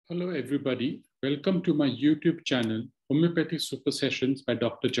Hello, everybody. Welcome to my YouTube channel, Homeopathy Super Sessions by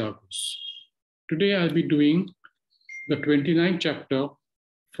Dr. Jagose. Today, I'll be doing the 29th chapter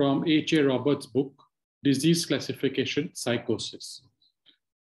from H.A. Roberts' book, Disease Classification, Sycosis.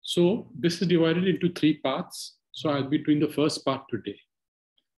 So this is divided into 3 parts. So I'll be doing the first part today.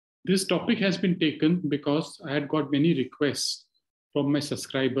 This topic has been taken because I had got many requests from my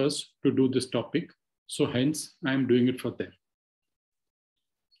subscribers to do this topic. So hence, I'm doing it for them.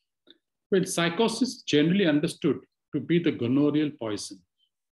 Well, psychosis is generally understood to be the gonorrheal poison.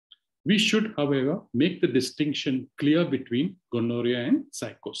 We should, however, make the distinction clear between gonorrhea and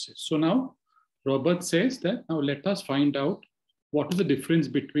psychosis. So now, Robert says that now let us find out what is the difference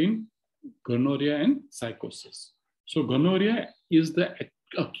between gonorrhea and psychosis. So gonorrhea is the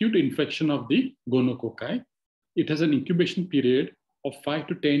acute infection of the gonococci. It has an incubation period of 5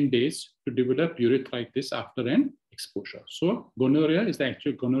 to 10 days to develop urethritis after an exposure. So gonorrhea is the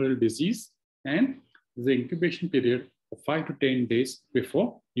actual gonorrheal disease, and the incubation period of 5 to 10 days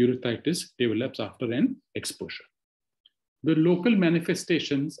before urethritis develops after an exposure. The local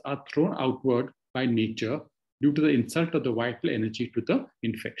manifestations are thrown outward by nature due to the insult of the vital energy to the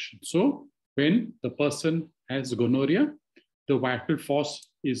infection. So when the person has gonorrhea, the vital force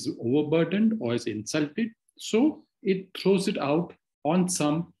is overburdened or is insulted. So it throws it out on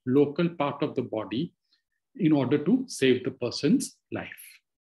some local part of the body in order to save the person's life.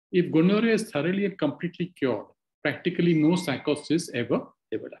 If gonorrhea is thoroughly and completely cured, practically no psychosis ever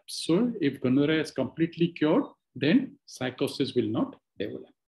develops. So if gonorrhea is completely cured, then psychosis will not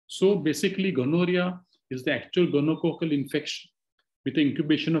develop. So basically gonorrhea is the actual gonococcal infection with an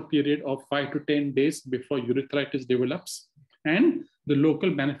incubation of period of 5 to 10 days before urethritis develops, and the local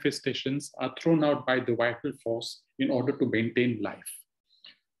manifestations are thrown out by the vital force in order to maintain life.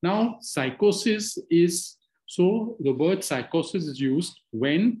 Now, psychosis is, so the word psychosis is used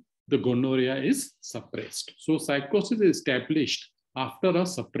when the gonorrhea is suppressed. So psychosis is established after a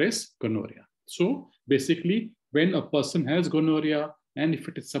suppressed gonorrhea. So basically, when a person has gonorrhea and if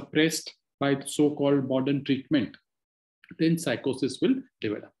it is suppressed by the so-called modern treatment, then psychosis will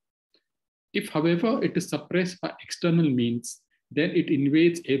develop. If, however, it is suppressed by external means, then it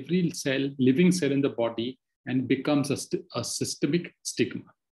invades every cell, living cell in the body and becomes a systemic stigma.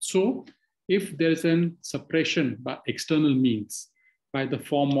 So if there is a suppression by external means, by the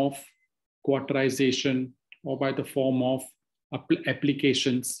form of cauterization or by the form of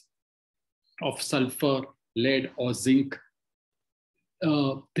applications of sulfur, lead, or zinc,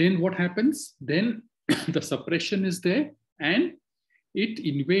 then what happens? Then the suppression is there and it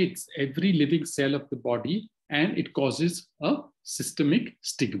invades every living cell of the body and it causes a systemic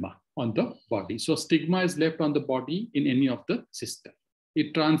stigma on the body. So stigma is left on the body in any of the system.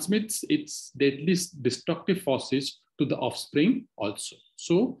 It transmits its deadly destructive forces to the offspring also.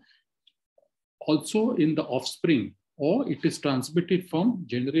 So also in the offspring, or it is transmitted from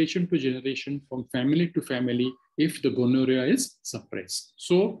generation to generation, from family to family, if the gonorrhea is suppressed.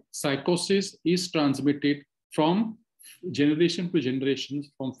 So psychosis is transmitted from generation to generation,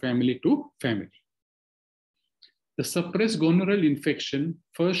 from family to family. The suppressed gonorrheal infection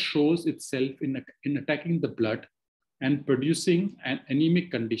first shows itself in attacking the blood and producing an anemic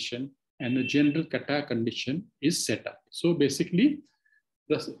condition, and a general catarrh condition is set up. So basically,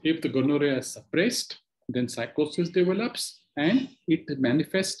 if the gonorrhea is suppressed, then psychosis develops and it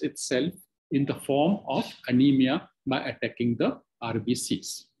manifests itself in the form of anemia by attacking the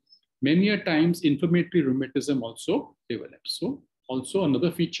RBCs. Many a times, inflammatory rheumatism also develops. So also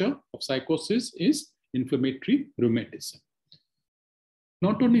another feature of psychosis is inflammatory rheumatism.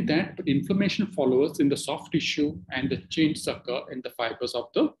 Not only that, but inflammation follows in the soft tissue and the changes occur in the fibers of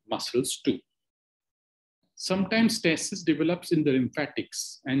the muscles too. Sometimes stasis develops in the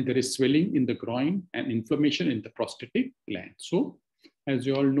lymphatics and there is swelling in the groin and inflammation in the prostatic gland. So as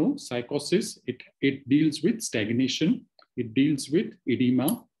you all know, psychosis, it deals with stagnation, it deals with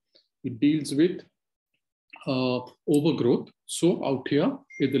edema, it deals with overgrowth. So out here,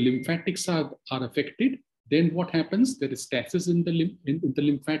 if the lymphatics are affected, then what happens? There is stasis in the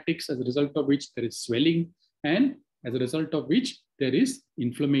lymphatics, as a result of which there is swelling, and as a result of which there is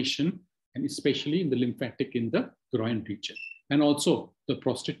inflammation, and especially in the lymphatic in the groin region. And also the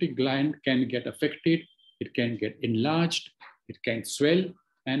prostatic gland can get affected, it can get enlarged, it can swell,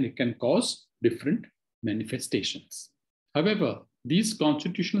 and it can cause different manifestations. However, these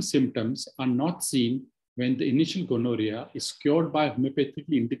constitutional symptoms are not seen when the initial gonorrhea is cured by a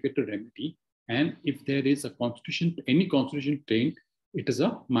homeopathically indicated remedy. And if there is any constitution taint, it is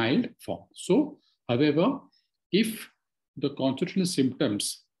a mild form. So, however, if the constitutional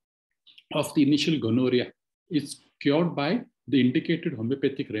symptoms of the initial gonorrhea is cured by the indicated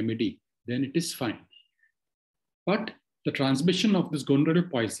homeopathic remedy, then it is fine. But the transmission of this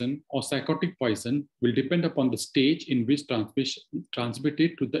gonorrheal poison or psychotic poison will depend upon the stage in which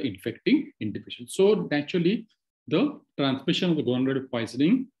transmitted to the infecting individual. So naturally, the transmission of the gonorrheal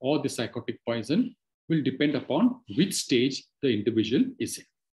poisoning or the psychotic poison will depend upon which stage the individual is in.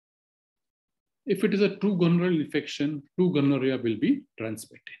 If it is a true gonorrheal infection, true gonorrhea will be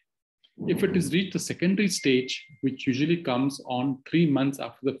transmitted. If it is reached the secondary stage, which usually comes on 3 months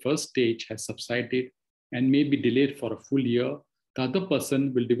after the first stage has subsided and may be delayed for a full year, the other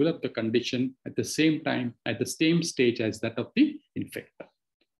person will develop the condition at the same time, at the same stage as that of the infector.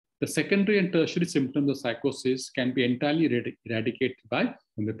 The secondary and tertiary symptoms of psychosis can be entirely eradicated by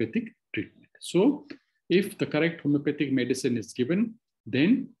homeopathic treatment. So if the correct homeopathic medicine is given,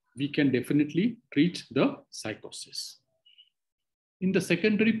 then we can definitely treat the psychosis. In the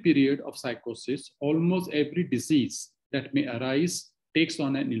secondary period of psychosis, almost every disease that may arise takes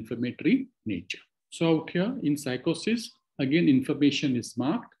on an inflammatory nature. So out here in psychosis, again, inflammation is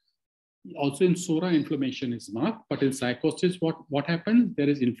marked. Also in SORA, inflammation is marked, but in psychosis, what happens? There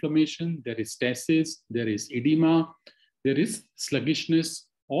is inflammation, there is stasis, there is edema, there is sluggishness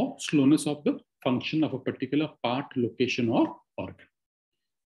or slowness of the function of a particular part, location, or organ.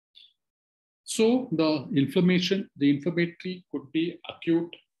 So the inflammatory could be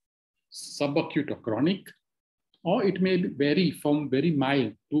acute, subacute, or chronic, or it may vary from very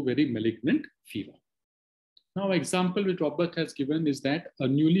mild to very malignant fever. Now, example which Robert has given is that a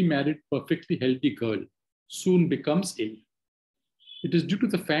newly married, perfectly healthy girl soon becomes ill. It is due to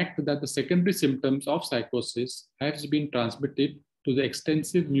the fact that the secondary symptoms of psychosis has been transmitted to the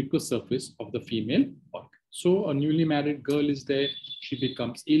extensive mucous surface of the female organ. So a newly married girl is there, she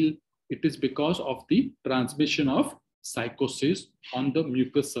becomes ill. It is because of the transmission of psychosis on the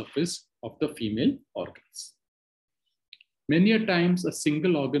mucous surface of the female organs. Many a times a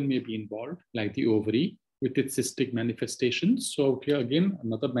single organ may be involved, like the ovary, with its cystic manifestations. So here again,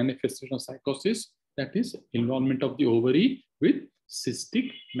 another manifestation of psychosis, that is involvement of the ovary with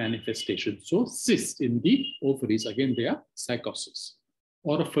cystic manifestations. So cysts in the ovaries, again, they are psychosis.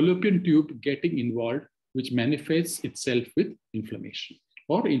 Or a fallopian tube getting involved, which manifests itself with inflammation,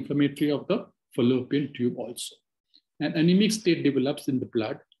 or inflammatory of the fallopian tube also. An anemic state develops in the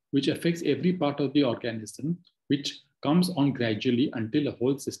blood, which affects every part of the organism, which comes on gradually until the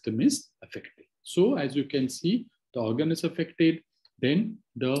whole system is affected. So as you can see, the organ is affected, then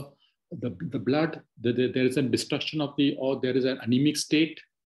the blood, there is a destruction of there is an anemic state,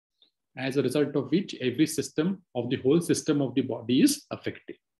 as a result of which every system of the whole system of the body is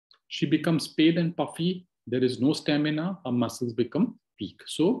affected. She becomes pale and puffy, there is no stamina, her muscles become weak.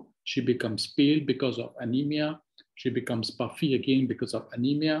 So she becomes pale because of anemia, she becomes puffy again because of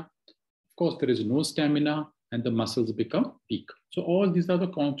anemia. Of course, there is no stamina and the muscles become weak. So all these are the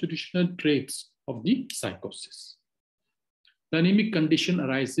constitutional traits of the psychosis. The anemic condition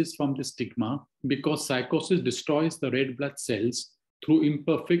arises from the stigma because psychosis destroys the red blood cells through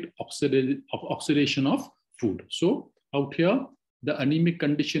imperfect oxidation of food. So out here, the anemic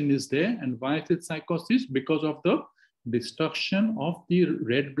condition is there. And why is it psychosis? Because of the destruction of the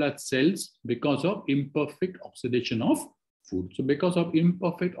red blood cells because of imperfect oxidation of food. So because of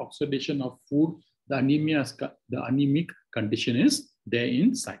imperfect oxidation of food, the anemic condition is there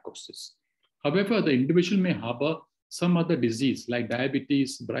in psychosis. However, the individual may harbor some other disease like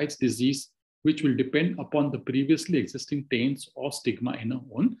diabetes, Bright's disease, which will depend upon the previously existing taints or stigma in our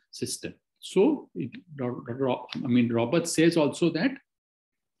own system. So, Robert says also that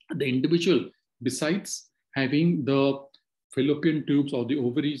the individual, besides having the fallopian tubes or the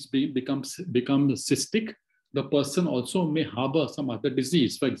ovaries become cystic, the person also may harbor some other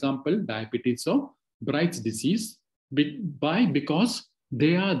disease, for example, diabetes or Bright's disease, because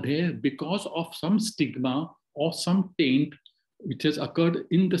they are there because of some stigma or some taint which has occurred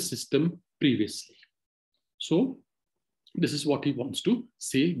in the system previously. So this is what he wants to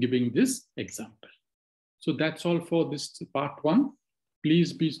say, giving this example. So that's all for this part 1.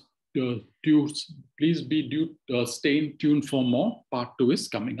 Please be stay tuned for more. Part 2 is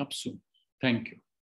coming up soon. Thank you.